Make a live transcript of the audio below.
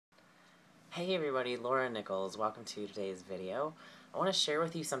Hey everybody, Laura Nichols. Welcome to today's video. I want to share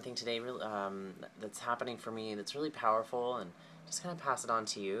with you something today that's happening for me that's really powerful and just kind of pass it on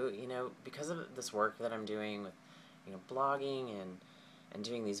to you. Because of this work that I'm doing with, blogging and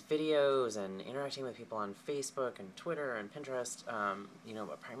doing these videos and interacting with people on Facebook and Twitter and Pinterest,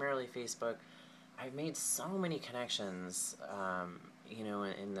 but primarily Facebook, I've made so many connections,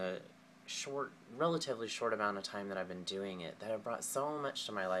 in the relatively short amount of time that I've been doing it, that have brought so much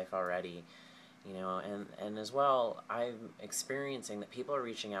to my life already. And as well, I'm experiencing that people are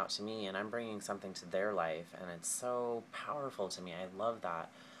reaching out to me and I'm bringing something to their life, and it's so powerful to me. I love that.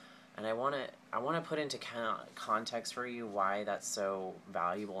 And I want to put into context for you why that's so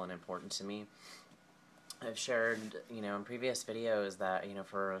valuable and important to me. I've shared, in previous videos that,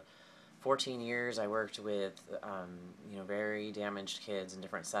 for 14 years I worked with, very damaged kids in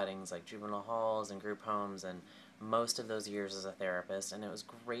different settings like juvenile halls and group homes, and most of those years as a therapist, and it was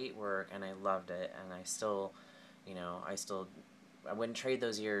great work and I loved it, and I still, I wouldn't trade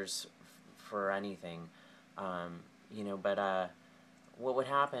those years for anything. But what would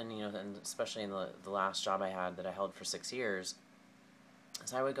happen, and especially in the last job I had that I held for 6 years,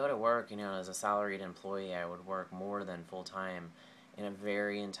 so I would go to work, as a salaried employee. I would work more than full time in a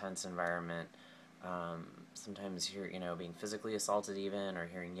very intense environment. Sometimes you're, being physically assaulted even, or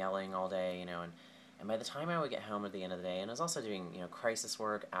hearing yelling all day, and by the time I would get home at the end of the day, and I was also doing, crisis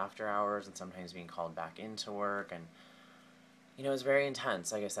work after hours and sometimes being called back into work, and, it was very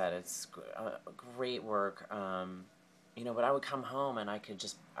intense. Like I said, it's great work. But I would come home and I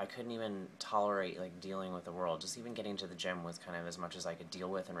couldn't even tolerate like dealing with the world. Just even getting to the gym was kind of as much as I could deal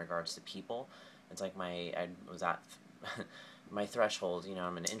with in regards to people. It's like I was at my threshold.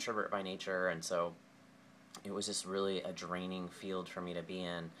 I'm an introvert by nature, and so it was just really a draining field for me to be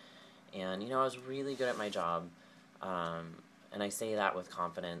in. And I was really good at my job, and I say that with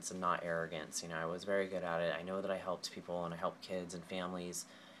confidence and not arrogance. I was very good at it. I know that I helped people and I helped kids and families,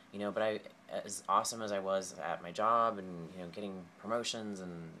 but as awesome as I was at my job and, getting promotions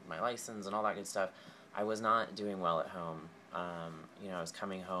and my license and all that good stuff, I was not doing well at home. I was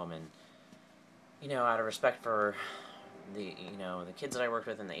coming home and, out of respect for the kids that I worked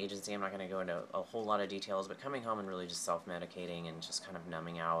with in the agency, I'm not going to go into a whole lot of details, but coming home and really just self-medicating and just kind of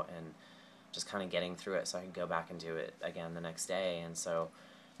numbing out and just kind of getting through it so I could go back and do it again the next day. And so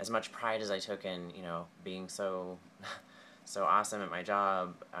as much pride as I took in, being so so awesome at my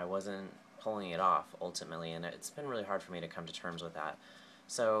job, I wasn't pulling it off ultimately, and it's been really hard for me to come to terms with that.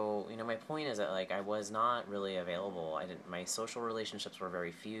 So, my point is that like I was not really available. My social relationships were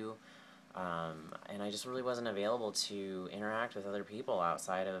very few. And I just really wasn't available to interact with other people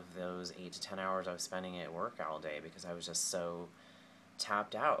outside of those 8 to 10 hours I was spending at work all day, because I was just so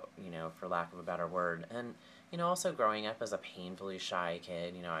tapped out, for lack of a better word. And, also growing up as a painfully shy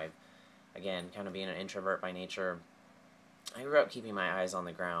kid, I've, again, kind of being an introvert by nature, I grew up keeping my eyes on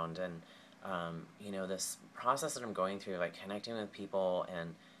the ground. And, this process that I'm going through, like connecting with people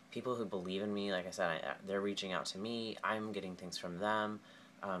and people who believe in me, like I said, they're reaching out to me, I'm getting things from them.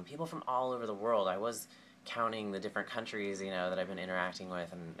 People from all over the world. I was counting the different countries, that I've been interacting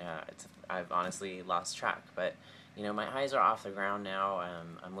with, and I've honestly lost track. But, my eyes are off the ground now.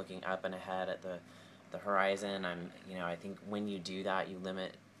 I'm looking up and ahead at the horizon. I think when you do that, you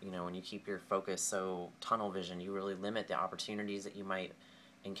limit, when you keep your focus so tunnel vision, you really limit the opportunities that you might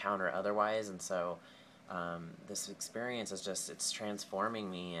encounter otherwise. And so this experience is it's transforming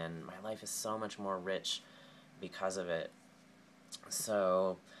me, and my life is so much more rich because of it.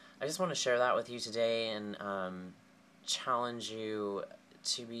 So I just want to share that with you today, and challenge you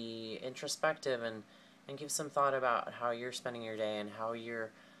to be introspective and give some thought about how you're spending your day and how you're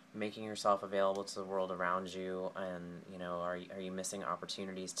making yourself available to the world around you. And are you missing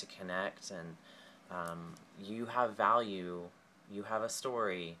opportunities to connect? And you have value, you have a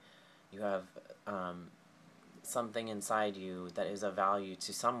story, you have something inside you that is of value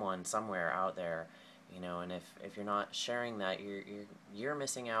to someone somewhere out there. And if you're not sharing that, you're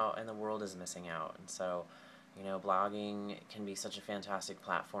missing out, and the world is missing out. And so, blogging can be such a fantastic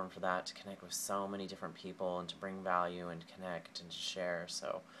platform for that, to connect with so many different people and to bring value and to connect and to share.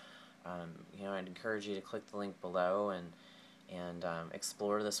 So, I'd encourage you to click the link below and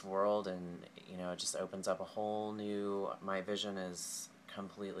explore this world, and it just opens up a whole new. My vision is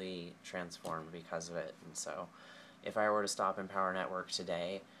completely transformed because of it. And so, if I were to stop Empower Network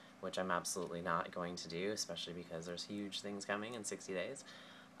today, which I'm absolutely not going to do, especially because there's huge things coming in 60 days.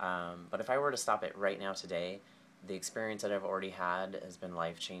 But if I were to stop it right now today, the experience that I've already had has been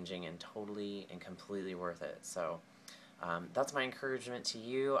life-changing and totally and completely worth it. So that's my encouragement to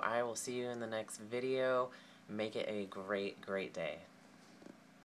you. I will see you in the next video. Make it a great, great day.